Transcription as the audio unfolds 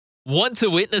Want to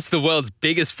witness the world's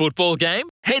biggest football game?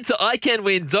 Head to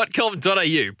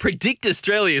iCanWin.com.au, predict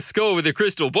Australia's score with a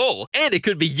crystal ball, and it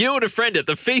could be you and a friend at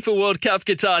the FIFA World Cup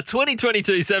Qatar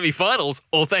 2022 semi-finals,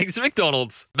 all thanks to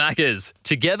McDonald's. Maccas,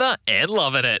 together and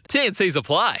loving it. T&Cs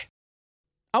apply.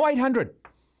 0800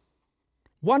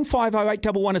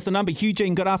 150811 is the number.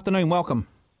 Eugene, good afternoon. Welcome.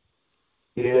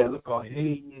 Yeah, look, I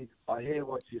hear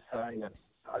what you're saying.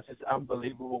 It's just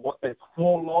unbelievable. That's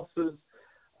 4 losses.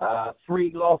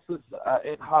 3 losses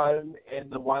at home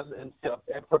and the one in South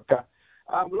Africa.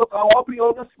 Look, I'll be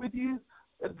honest with you.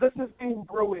 This has been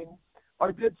brewing.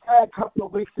 I did say a couple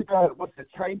of weeks ago it was the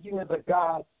changing of the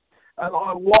guard, and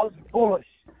I was bullish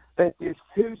that there's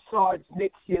 2 sides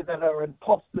next year that are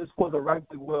imposters for the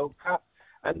Rugby World Cup,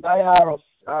 and they are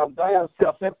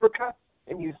South Africa,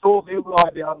 and you saw them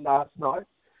lie down last night,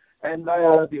 and they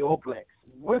are the All Blacks.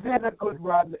 We've had a good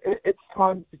run. It's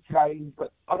time to change,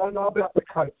 but I don't know about the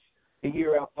coach a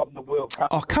year out from the World Cup.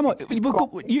 Oh, come on.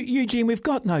 Eugene, we've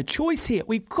got no choice here.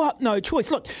 We've got no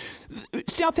choice. Look,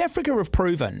 South Africa have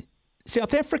proven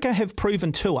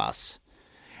to us,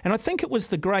 and I think it was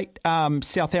the great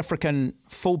South African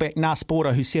fullback Nas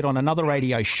Border who said on another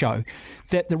radio show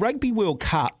that the Rugby World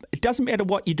Cup, it doesn't matter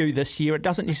what you do this year, it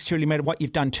doesn't necessarily matter what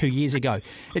you've done 2 years ago.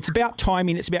 It's about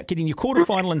timing, it's about getting your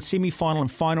quarterfinal and semi-final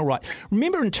and final right.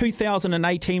 Remember in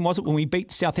 2018, was it, when we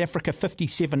beat South Africa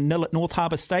 57-0 at North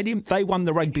Harbour Stadium? They won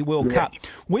the Rugby World Cup.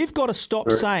 We've got to stop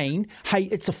saying, hey,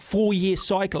 it's a 4-year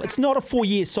cycle. It's not a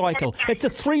 4-year cycle. It's a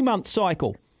 3-month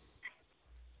cycle.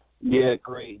 Yeah,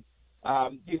 agreed.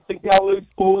 Do you think our loose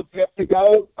forwards have to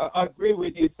go? I agree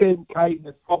with you. Sam Cane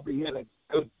has probably had a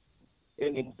good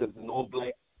innings as an All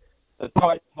Black. The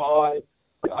tight 5.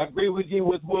 I agree with you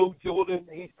with Will Jordan.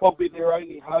 He's probably their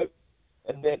only hope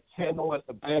in that channel at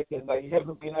the back, and they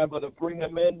haven't been able to bring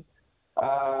him in.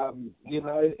 And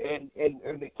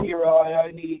Akira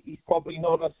Ione, he's probably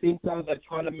not a centre. They're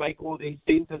trying to make all these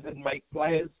centres and make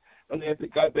players, and they have to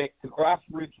go back to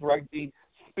grassroots rugby,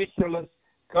 specialists.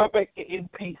 Go back to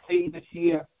NPC this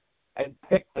year and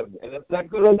pick them. And if they're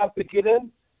good enough to get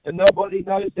in and nobody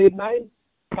knows their name,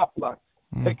 tough luck.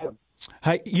 Pick them.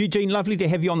 Hey, Eugene, lovely to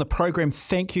have you on the program.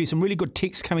 Thank you. Some really good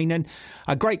texts coming in.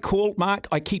 A great call, Mark.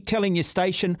 I keep telling your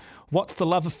station, what's the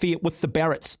love affair with the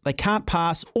Barretts? They can't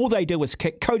pass. All they do is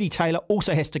kick. Cody Taylor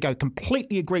also has to go.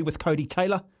 Completely agree with Cody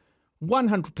Taylor.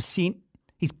 100%.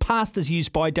 He's past his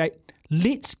use-by date.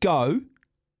 Let's go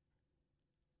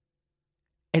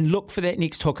and look for that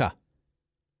next hooker.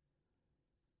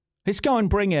 Let's go and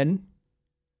bring in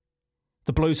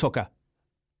the Blues hooker.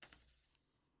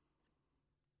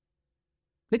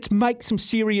 Let's make some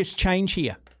serious change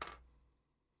here.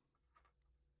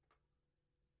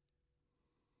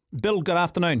 Bill, good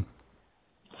afternoon.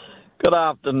 Good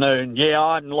afternoon. Yeah,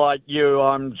 I'm like you.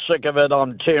 I'm sick of it.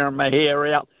 I'm tearing my hair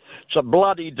out. It's a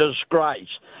bloody disgrace.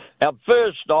 Now,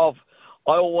 first off,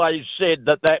 I always said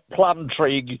that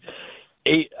Plumtree,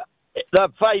 they're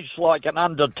faced like an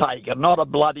undertaker, not a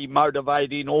bloody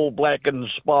motivating, All Black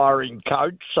inspiring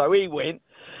coach. So he went.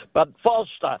 But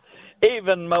Foster,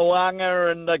 even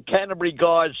Moanga and the Canterbury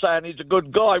guys saying he's a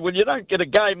good guy. Well, you don't get a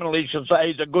game unless you say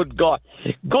he's a good guy.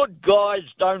 Good guys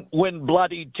don't win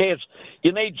bloody tests.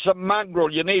 You need some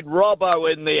mongrel. You need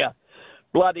Robbo in there.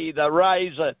 Bloody the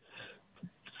Razor.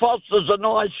 Foster's a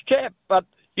nice chap, but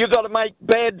you've got to make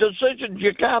bad decisions.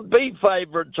 You can't be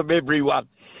favourites of everyone.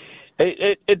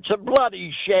 It's a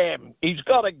bloody sham. He's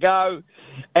got to go,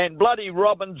 and bloody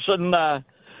Robinson, the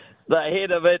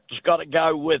head of it's got to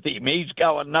go with him. He's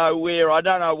going nowhere. I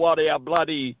don't know what our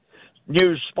bloody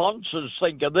new sponsors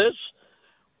think of this.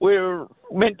 We're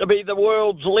meant to be the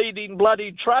world's leading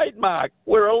bloody trademark.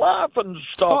 We're a laughing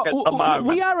stock at the moment.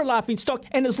 We are a laughing stock.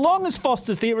 And as long as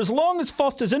Foster's there, as long as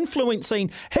Foster's influencing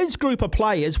his group of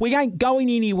players, we ain't going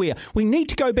anywhere. We need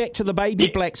to go back to the baby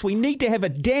blacks. We need to have a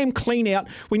damn clean out.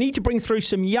 We need to bring through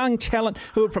some young talent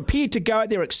who are prepared to go out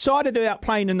there, excited about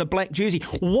playing in the black jersey.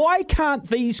 Why can't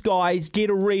these guys get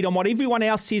a read on what everyone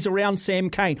else says around Sam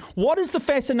Cane? What is the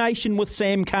fascination with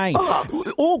Sam Cane?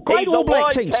 Great All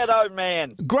Black teams.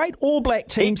 Man. Great All Black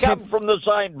teams come from the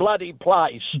same bloody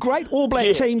place. Great All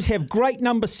Black teams have great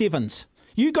number 7s.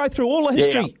 You go through all the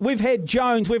history. Yeah. We've had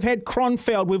Jones, we've had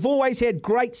Cronfeld, we've always had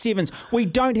great 7s. We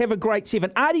don't have a great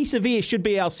 7. Artie Severe should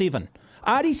be our 7.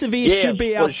 Artie Severe should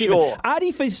be our 7. Sure.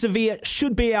 Artie Severe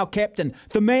should be our captain.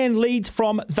 The man leads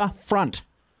from the front.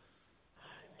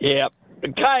 Yeah.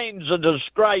 Kane's a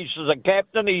disgrace as a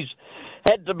captain. He's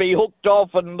had to be hooked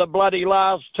off in the bloody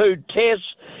last 2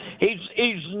 tests.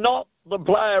 He's not the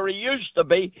player he used to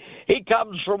be. He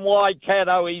comes from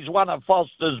Waikato. He's one of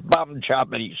Foster's bum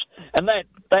chummies. And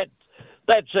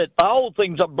That's it. The whole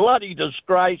thing's a bloody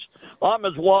disgrace. I'm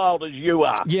as wild as you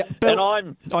are. Yeah, Bill,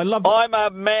 and I'm a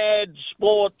mad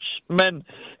sportsman,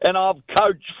 and I've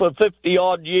coached for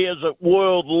 50-odd years at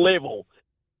world level.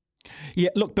 Yeah,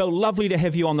 look, Bill, lovely to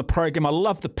have you on the program. I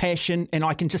love the passion, and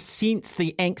I can just sense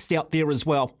the angst out there as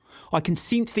well. I can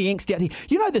sense the angst out there.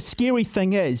 You know, the scary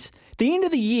thing is, at the end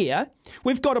of the year,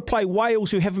 we've got to play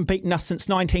Wales, who haven't beaten us since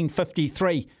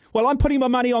 1953. Well, I'm putting my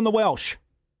money on the Welsh.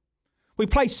 We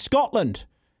play Scotland,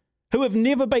 who have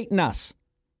never beaten us.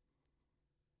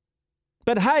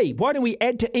 But hey, why don't we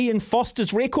add to Ian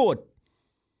Foster's record?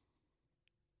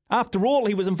 After all,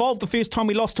 he was involved the first time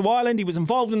we lost to Ireland. He was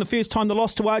involved in the first time they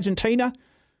lost to Argentina.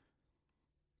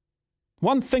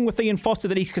 One thing with Ian Foster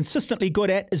that he's consistently good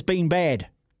at is being bad.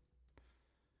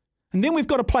 And then we've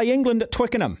got to play England at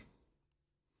Twickenham.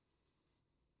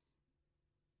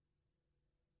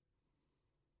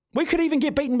 We could even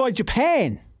get beaten by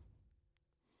Japan.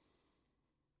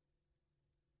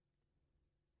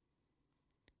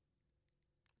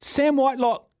 Sam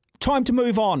Whitelock, time to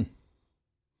move on.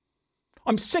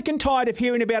 I'm sick and tired of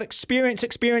hearing about experience. I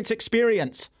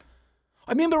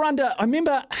remember, and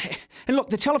look,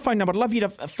 the telephone number, I'd love you to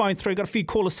phone through. Got a few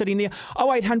callers sitting there.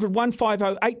 0800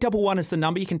 150 811 is the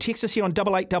number. You can text us here on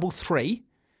 8833.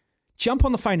 Jump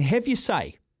on the phone, have your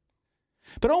say.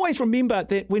 But always remember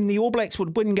that when the All Blacks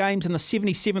would win games in the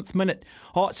 77th minute,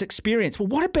 it's experience. Well,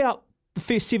 what about the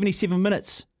first 77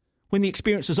 minutes when the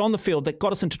experience was on the field that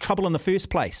got us into trouble in the first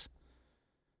place?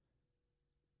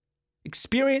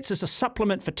 Experience is a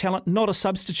supplement for talent, not a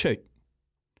substitute.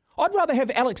 I'd rather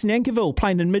have Alex Nankivell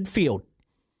playing in midfield,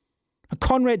 a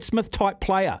Conrad Smith-type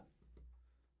player.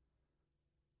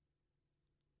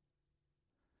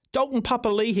 Dalton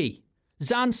Papali'i,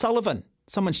 Zahn Sullivan,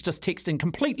 someone's just texting,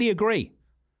 completely agree.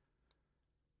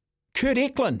 Kurt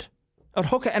Eklund at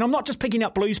hooker, and I'm not just picking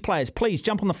up Blues players. Please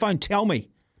jump on the phone, tell me.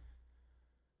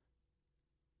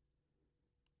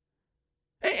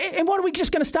 And what, are we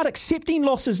just going to start accepting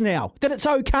losses now? That it's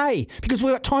okay because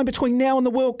we've got time between now and the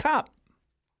World Cup?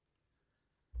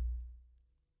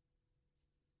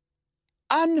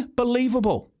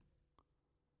 Unbelievable.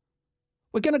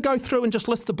 We're going to go through and just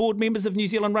list the board members of New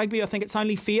Zealand Rugby. I think it's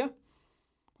only fair.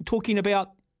 We're talking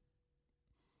about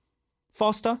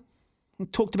Foster.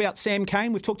 We've talked about Sam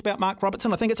Cane. We've talked about Mark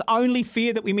Robertson. I think it's only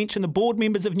fair that we mention the board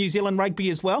members of New Zealand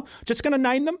Rugby as well. Just going to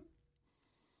name them.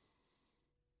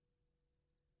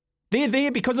 They're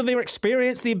there because of their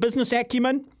experience, their business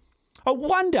acumen. I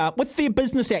wonder, with their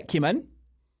business acumen,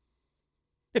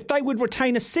 if they would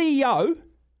retain a CEO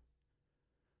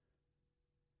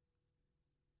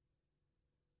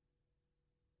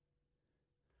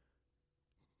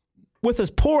with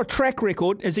as poor a track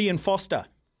record as Ian Foster.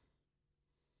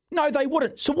 No, they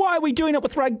wouldn't. So why are we doing it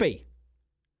with rugby?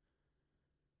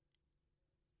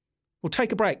 We'll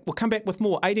take a break. We'll come back with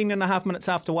more. 18 and a half minutes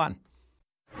after 1.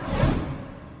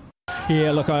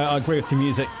 Yeah, look, I agree with the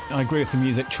music. I agree with the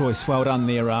music choice. Well done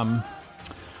there.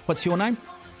 What's your name?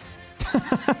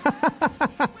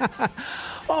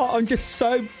 I'm just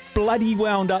so bloody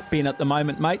wound up, Ben, at the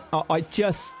moment, mate. I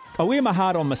wear my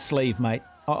heart on my sleeve, mate.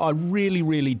 I really,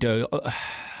 really do.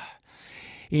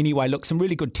 Anyway, look, some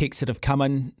really good texts that have come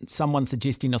in. Someone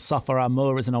suggesting Asafa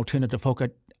Armour as an alternative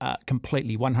hooker.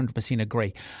 Completely, 100%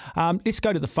 agree. Let's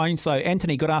go to the phones, though.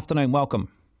 Anthony, good afternoon. Welcome.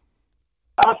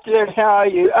 Afternoon, how are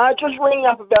you? Just ringing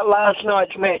up about last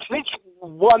night's match. Let's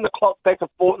wind the clock back a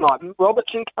fortnight.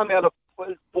 Robertson came out a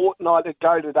fortnight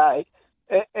ago today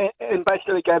and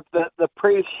basically gave the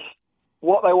press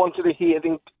what they wanted to hear.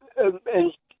 And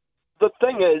the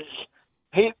thing is,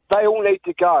 they all need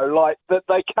to go. Like, that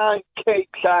they can't keep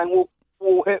saying,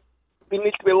 there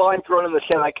needs to be a line through in the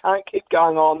centre. They can't keep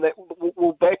going on that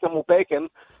we'll back him.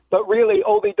 But really,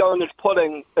 all they're doing is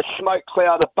putting a smoke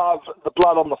cloud above the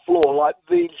blood on the floor. Like,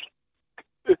 they're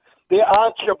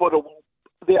answerable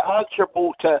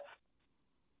to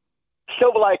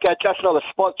Silver Lake are just not a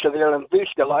sponsor, they're an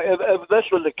investor. Like, if this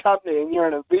was a company and you're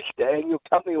an investor and your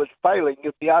company was failing,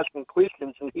 you'd be asking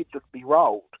questions and he'd just be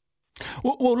rolled.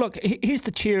 Well, look, here's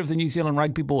the chair of the New Zealand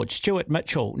Rugby Board, Stuart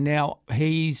Mitchell. Now,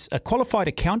 he's a qualified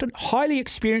accountant, highly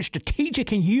experienced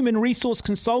strategic and human resource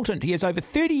consultant. He has over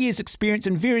 30 years' experience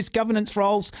in various governance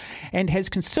roles and has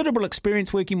considerable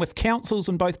experience working with councils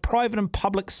in both private and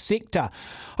public sector.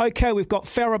 Okay, we've got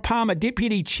Farah Palmer,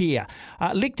 deputy chair,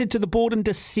 elected to the board in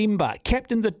December,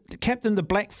 captained the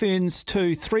Black Ferns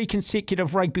to 3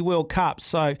 consecutive Rugby World Cups.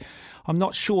 So I'm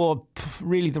not sure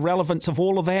really the relevance of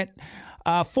all of that.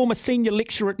 Former senior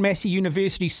lecturer at Massey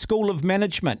University School of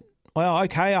Management. Well,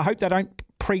 okay, I hope they don't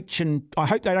preach, and I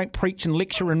hope they don't preach and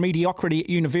lecture in mediocrity at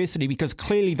university, because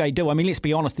clearly they do. I mean, let's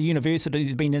be honest, the university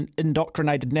has been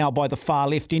indoctrinated now by the far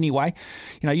left anyway.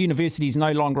 University is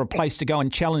no longer a place to go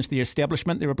and challenge the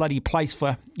establishment. They're a bloody place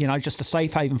for, just a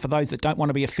safe haven for those that don't want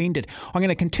to be offended. I'm going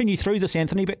to continue through this,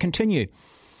 Anthony, but continue.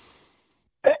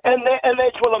 And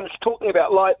that's what I'm talking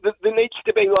about. Like, there needs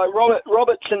to be, like,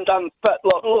 Robertson done fit.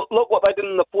 Look what they did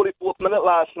in the 44th minute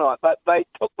last night. But they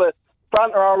took the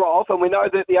front row off, and we know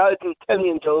that the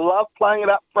Argentinians love playing it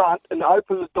up front and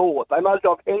open the door. They must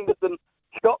have ended them,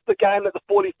 stopped the game at the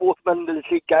 44th minute and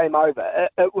said game over.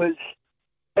 It was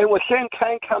Sam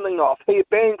Kane coming off. He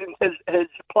abandoned his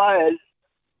players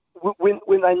when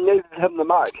they needed him the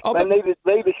most. They needed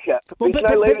leadership. There's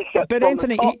no leadership from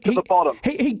Anthony, the top to the bottom.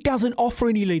 He doesn't offer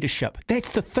any leadership.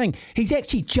 That's the thing. He's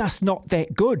actually just not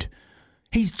that good.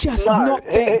 He's just not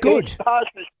that good.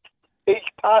 He's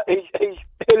hit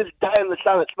his day in the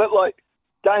sun. It's a bit like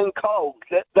Dane Coles.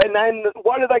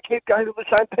 Why do they keep going to the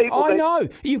same people? I know.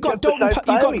 You've got Dalton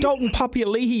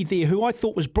Papiali'i there, who I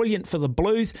thought was brilliant for the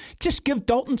Blues. Just give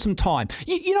Dalton some time.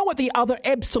 You know what the other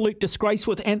absolute disgrace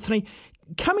with, Anthony?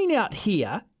 Coming out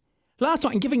here last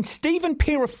night and giving Stephen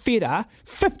Perifetta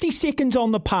 50 seconds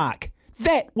on the park.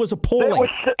 That was appalling.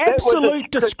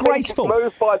 Absolute disgraceful.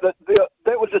 That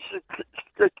was a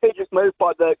strategic move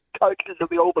by the coaches of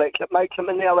the All Blacks. It makes him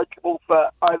ineligible for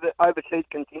overseas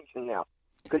contention now,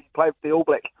 because he played for the All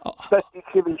Blacks.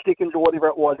 57 seconds or whatever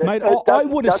it was. Mate, I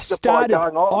would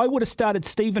have started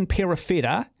Stephen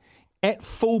Perifetta at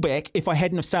fullback if I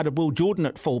hadn't have started Will Jordan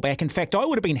at fullback. In fact, I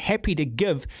would have been happy to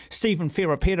give Stephen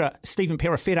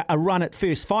Perifetta a run at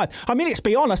first five. I mean, let's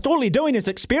be honest, all they're doing is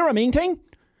experimenting.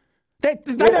 They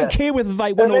don't care whether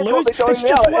they win or lose. It's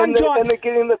just one giant.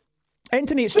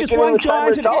 Anthony, it's just one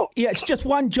giant. It's just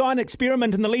one giant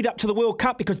experiment in the lead up to the World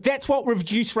Cup, because that's what we've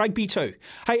reduced rugby to.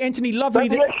 Hey, Anthony, lovely.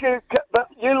 But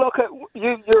you look at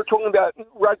you're talking about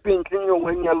rugby in general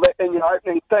in your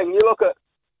opening thing. You look at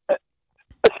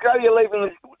Australia leaving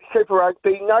Super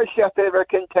Rugby, no South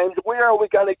African teams. Where are we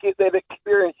going to get that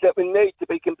experience that we need to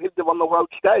be competitive on the world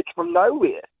stage? From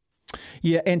nowhere.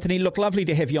 Yeah, Anthony, look, lovely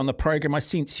to have you on the program. I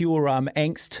sense your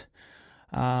angst.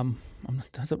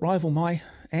 Does it rival my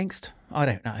angst? I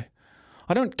don't know.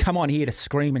 I don't come on here to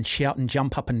scream and shout and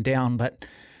jump up and down, but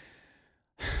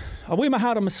I wear my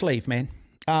heart on my sleeve, man.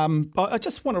 I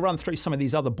just want to run through some of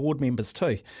these other board members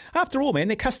too. After all, man,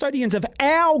 they're custodians of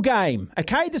our game,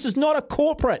 okay? This is not a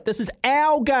corporate. This is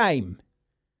our game.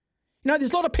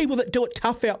 There's a lot of people that do it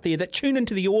tough out there, that tune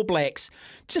into the All Blacks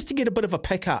just to get a bit of a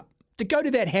pick-up, to go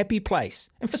to that happy place.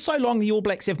 And for so long, the All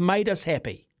Blacks have made us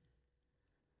happy.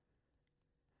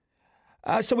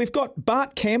 So we've got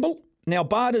Bart Campbell. Now,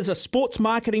 Bart is a sports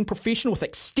marketing professional with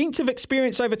extensive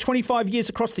experience over 25 years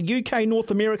across the UK, North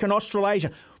America and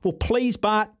Australasia. Well, please,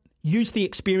 Bart, use the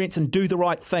experience and do the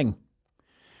right thing.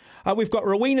 We've got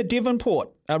Rowena Devonport.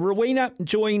 Rowena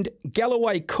joined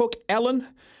Galloway Cook Allen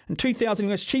in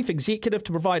 2000 as Chief Executive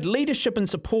to provide leadership and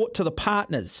support to the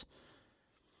partners.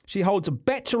 She holds a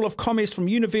Bachelor of Commerce from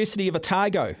University of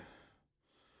Otago.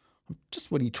 I'm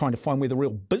just really trying to find where the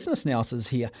real business now is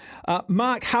here.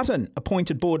 Mark Hutton,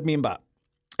 appointed board member.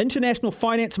 International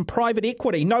Finance and Private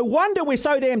Equity. No wonder we're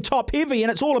so damn top heavy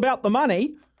and it's all about the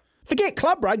money. Forget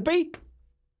club rugby.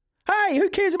 Hey, who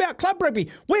cares about club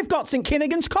rugby? We've got St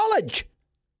Kennigan's College.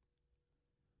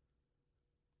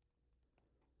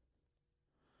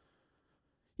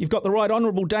 You've got the Right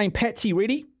Honourable Dame Patsy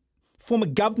Reddy, former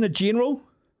Governor General.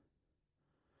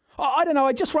 I don't know,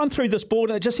 I just run through this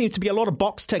board and it just seems to be a lot of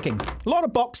box ticking. A lot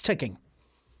of box ticking.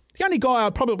 The only guy I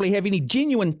probably have any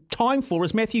genuine time for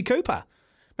is Matthew Cooper.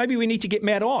 Maybe we need to get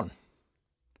Matt on.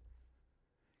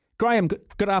 Graham,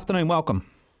 good afternoon, welcome.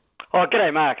 Oh,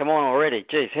 g'day, Mark. I'm on already.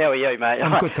 Jeez, how are you, mate?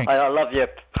 I'm good, thanks. I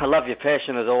love your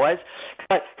passion as always.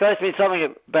 Can I ask me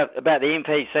something about the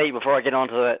NPC before I get on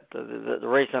to the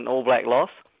recent All Black loss?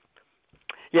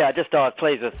 Yeah, I was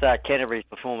pleased with Canterbury's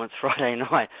performance Friday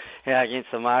night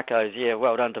against the Marcos. Yeah,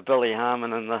 well done to Billy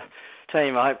Harmon and the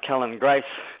team. I hope Cullen Grace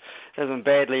isn't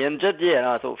badly injured. Yeah,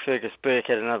 I thought Fergus Burke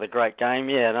had another great game.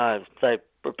 Yeah, no, they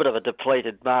were a bit of a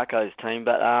depleted Marcos team,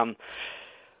 but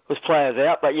was players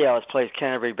out. But yeah, I was pleased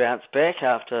Canterbury bounced back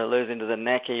after losing to the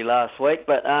Naki last week.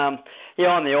 But on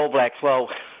the All Blacks, well,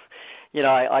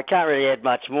 I can't really add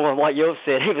much more on what you've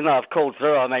said, even though I've called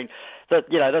through. I mean,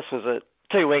 this was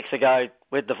 2 weeks ago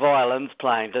with the violins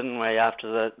playing, didn't we?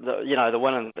 After the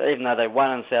win, even though they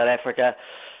won in South Africa,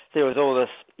 there was all this,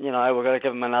 we've got to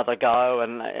give them another go,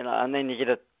 and then you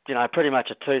get pretty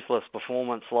much a toothless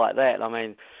performance like that. I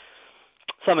mean,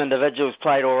 some individuals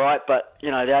played all right, but, the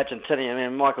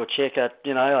Argentinian, Michael Cheika,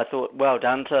 I thought well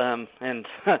done to him, and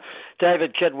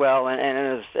David Kidwell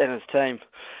and his team.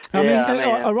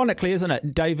 Ironically, isn't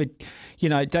it, David?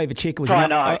 David Cheika was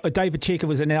David Cheika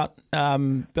was an out.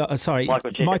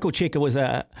 Michael Cheika was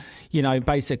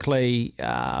basically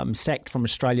sacked from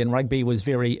Australian rugby. Was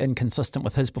very inconsistent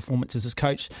with his performances as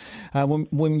coach.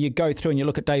 When you go through and you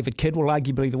look at David Kidwell,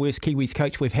 arguably the worst Kiwis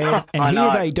coach we've had, and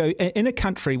they do in a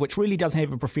country which really doesn't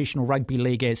have a professional rugby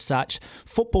league as such,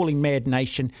 footballing mad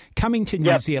nation, coming to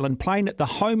New Zealand, playing at the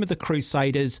home of the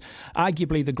Crusaders,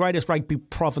 arguably the greatest rugby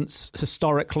province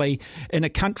historically, in a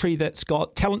country that's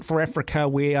got talent for Africa,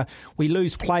 where we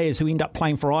lose players who end up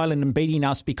playing for Ireland and beating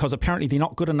us because apparently they're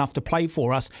not good enough to play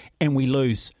for us, and we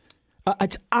lose.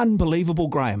 It's unbelievable,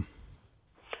 Graham.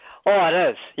 Oh, it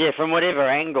is. Yeah, from whatever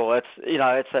angle, it's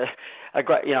it's a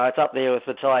great, it's up there with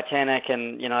the Titanic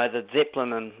and the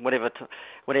Zeppelin and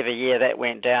whatever year that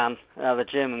went down, the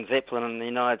German Zeppelin in the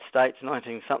United States,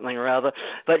 19-something or other.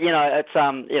 But it's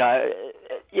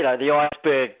the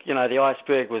iceberg. The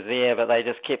iceberg was there, but they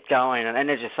just kept going.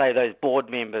 And as you say, those board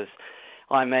members.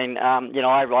 I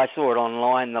saw it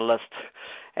online, the list,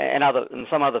 and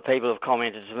some other people have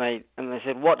commented to me, and they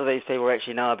said, "What do these people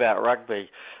actually know about rugby?"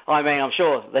 I'm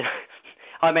sure they.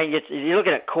 You're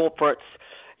looking at corporates.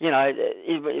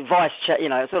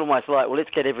 It's almost like, well,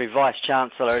 let's get every vice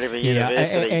chancellor at every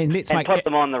university and put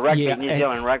them on the New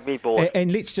Zealand Rugby Board.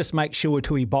 And let's just make sure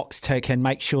we box tick and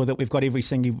make sure that we've got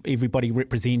everybody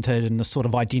represented in the sort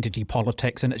of identity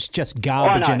politics, and it's just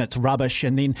garbage and it's rubbish.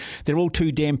 And then they're all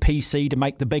too damn PC to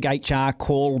make the big HR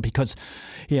call because,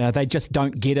 they just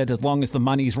don't get it. As long as the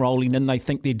money's rolling in, they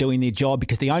think they're doing their job,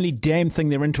 because the only damn thing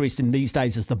they're interested in these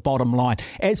days is the bottom line.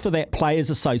 As for that Players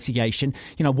Association,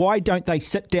 why don't they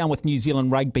sit down with New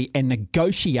Zealand Rugby and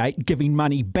negotiate giving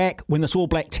money back when this All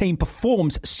Black team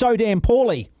performs so damn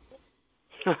poorly?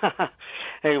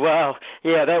 Well,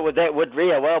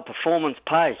 performance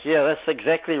pay. Yeah, that's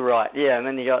exactly right. Yeah, and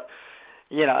then you got,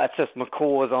 it's just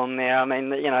McCaw's on there.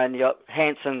 And you got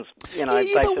Hanson's,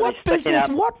 but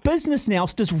what business now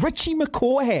does Richie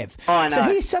McCaw have? I know. So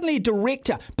he's suddenly a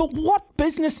director, but what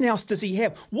business now does he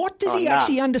have? What does he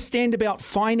actually understand about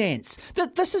finance?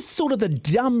 This is sort of the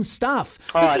dumb stuff.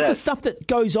 This is the stuff that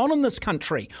goes on in this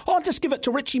country. I'll just give it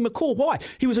to Richie McCaw. Why?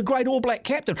 He was a great All Black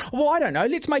captain. Well, I don't know.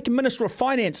 Let's make him Minister of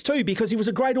Finance too, because he was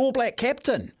a great All Black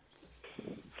captain.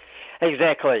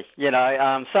 Exactly.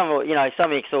 Some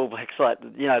ex-All Blacks, like,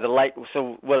 the late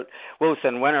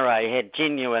Wilson Winneray had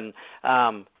genuine,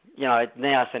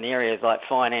 nous in areas like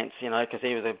finance, because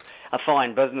he was a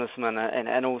fine businessman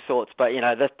and all sorts. But,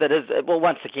 that is, well,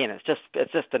 once again, it's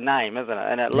just a name, isn't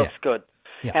it? And it looks good.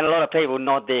 Yeah. And a lot of people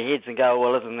nod their heads and go,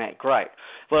 well, isn't that great?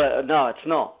 Well, no, it's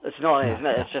not. It's not.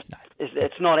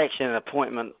 It's not actually an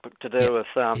appointment to do with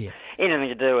anything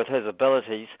to do with his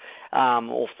abilities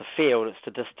off the field.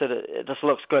 It just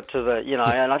looks good to the,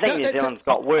 and I think New Zealand's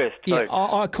got worse too. Yeah,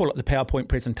 I call it the PowerPoint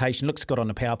presentation. Looks good on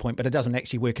the PowerPoint, but it doesn't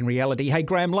actually work in reality. Hey,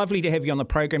 Graham, lovely to have you on the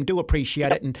program. Do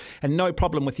appreciate it, and no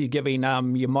problem with you giving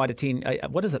you might attend,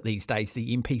 what is it these days,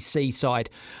 the MPC side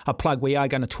a plug. We are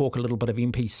going to talk a little bit of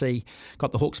MPC.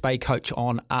 Got the Hawke's Bay coach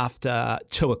on after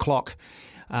 2:00.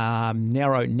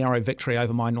 Narrow victory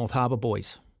over my North Harbour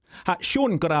boys.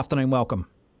 Sean, good afternoon, welcome.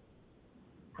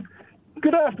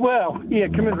 Good afternoon. Well,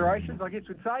 commiserations, I guess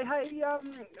we'd say. Hey,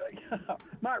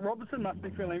 Mark Robertson must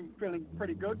be feeling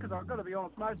pretty good, because I've got to be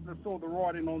honest, most of us saw the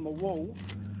writing on the wall.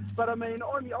 But I'm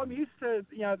used to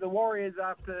the Warriors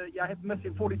after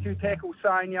missing 42 tackles,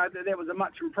 saying that was a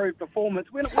much improved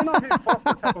performance. When I heard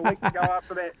Foster a couple of weeks ago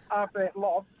after that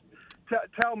loss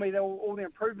tell me all the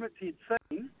improvements he'd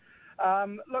seen.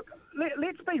 Look,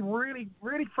 let's be really,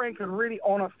 really frank and really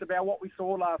honest about what we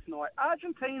saw last night.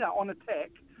 Argentina on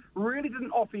attack really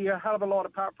didn't offer you a hell of a lot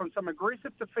apart from some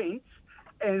aggressive defence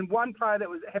and one player that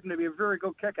happened to be a very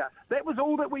good kicker. That was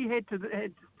all that we had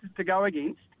to go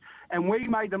against, and we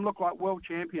made them look like world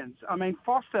champions. I mean,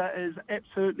 Foster is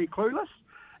absolutely clueless,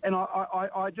 and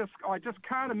I just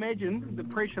can't imagine the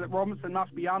pressure that Robinson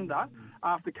must be under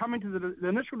after coming to the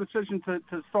initial decision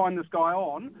to sign this guy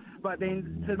on, but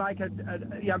then to make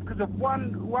because of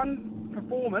one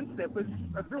performance that was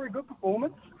a very good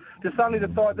performance, to suddenly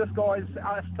decide this guy's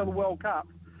us to the World Cup.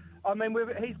 I mean,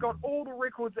 he's got all the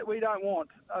records that we don't want.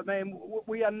 I mean,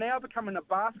 we are now becoming a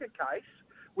basket case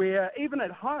where even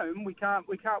at home we can't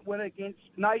win against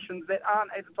nations that aren't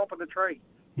at the top of the tree.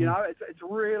 It's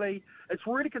really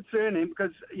concerning,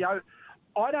 because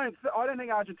I don't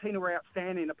think Argentina were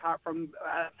outstanding apart from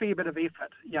a fair bit of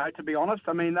effort, to be honest.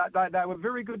 I mean, they were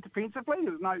very good defensively.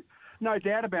 There's no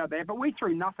doubt about that, but we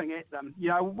threw nothing at them.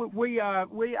 We are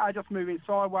just moving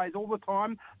sideways all the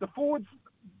time. The forwards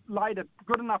laid a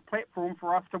good enough platform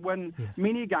for us to win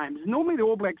many games. Normally the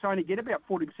All Blacks only get about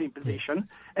 40% possession,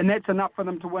 and that's enough for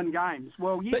them to win games.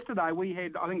 Well, yesterday we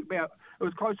had, I think, it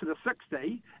was closer to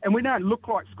 60, and we don't look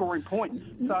like scoring points.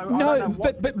 So no,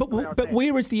 but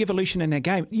where is the evolution in our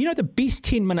game? The best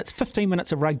 15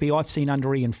 minutes of rugby I've seen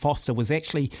under Ian Foster was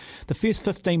actually the first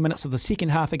 15 minutes of the second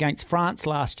half against France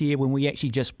last year, when we actually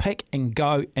just pick and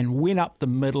go and went up the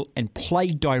middle and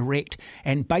played direct,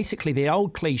 and basically that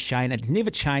old cliche, and it's never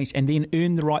changed, and then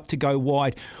earned the right to go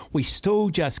wide. We still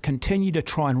just continue to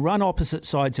try and run opposite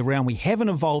sides around. We haven't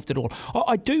evolved at all.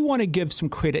 I do want to give some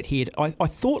credit here. I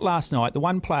thought last night, the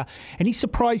one player, and he's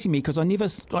surprising me because I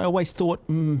always thought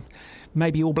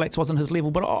maybe All Blacks wasn't his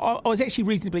level, but I was actually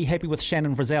reasonably happy with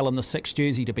Shannon Frizzell in the 6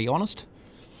 jersey, to be honest.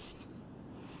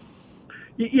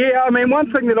 Yeah, I mean,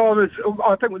 one thing that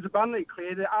I think was abundantly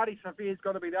clear, that Artie Savier's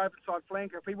got to be the overside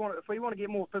flanker. If we want to get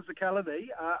more physicality,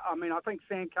 I think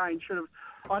Sam Cane should have.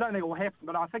 I don't think it will happen,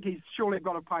 but I think he's surely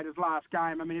got to have played his last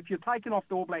game. I mean, if you're taking off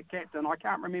the All Black captain, I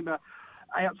can't remember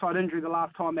outside injury the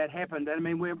last time that happened. And I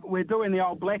mean, we're doing the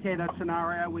old Blackadder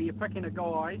scenario where you're picking a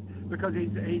guy because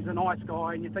he's a nice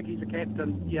guy and you think he's a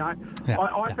captain.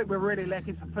 I think we're really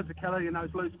lacking some physicality in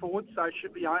those loose forwards. So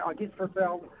I guess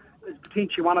Frizzell is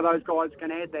potentially one of those guys who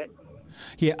can add that.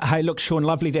 Yeah. Hey, look, Sean,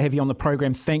 lovely to have you on the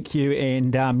program. Thank you.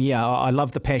 And I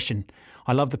love the passion.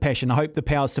 I hope the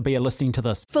powers to be are listening to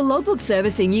this. For logbook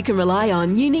servicing you can rely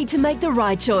on, you need to make the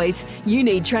right choice. You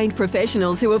need trained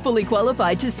professionals who are fully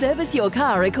qualified to service your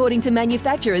car according to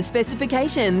manufacturer's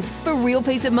specifications. For real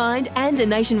peace of mind and a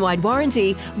nationwide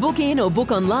warranty, book in or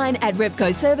book online at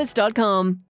repcoservice.com.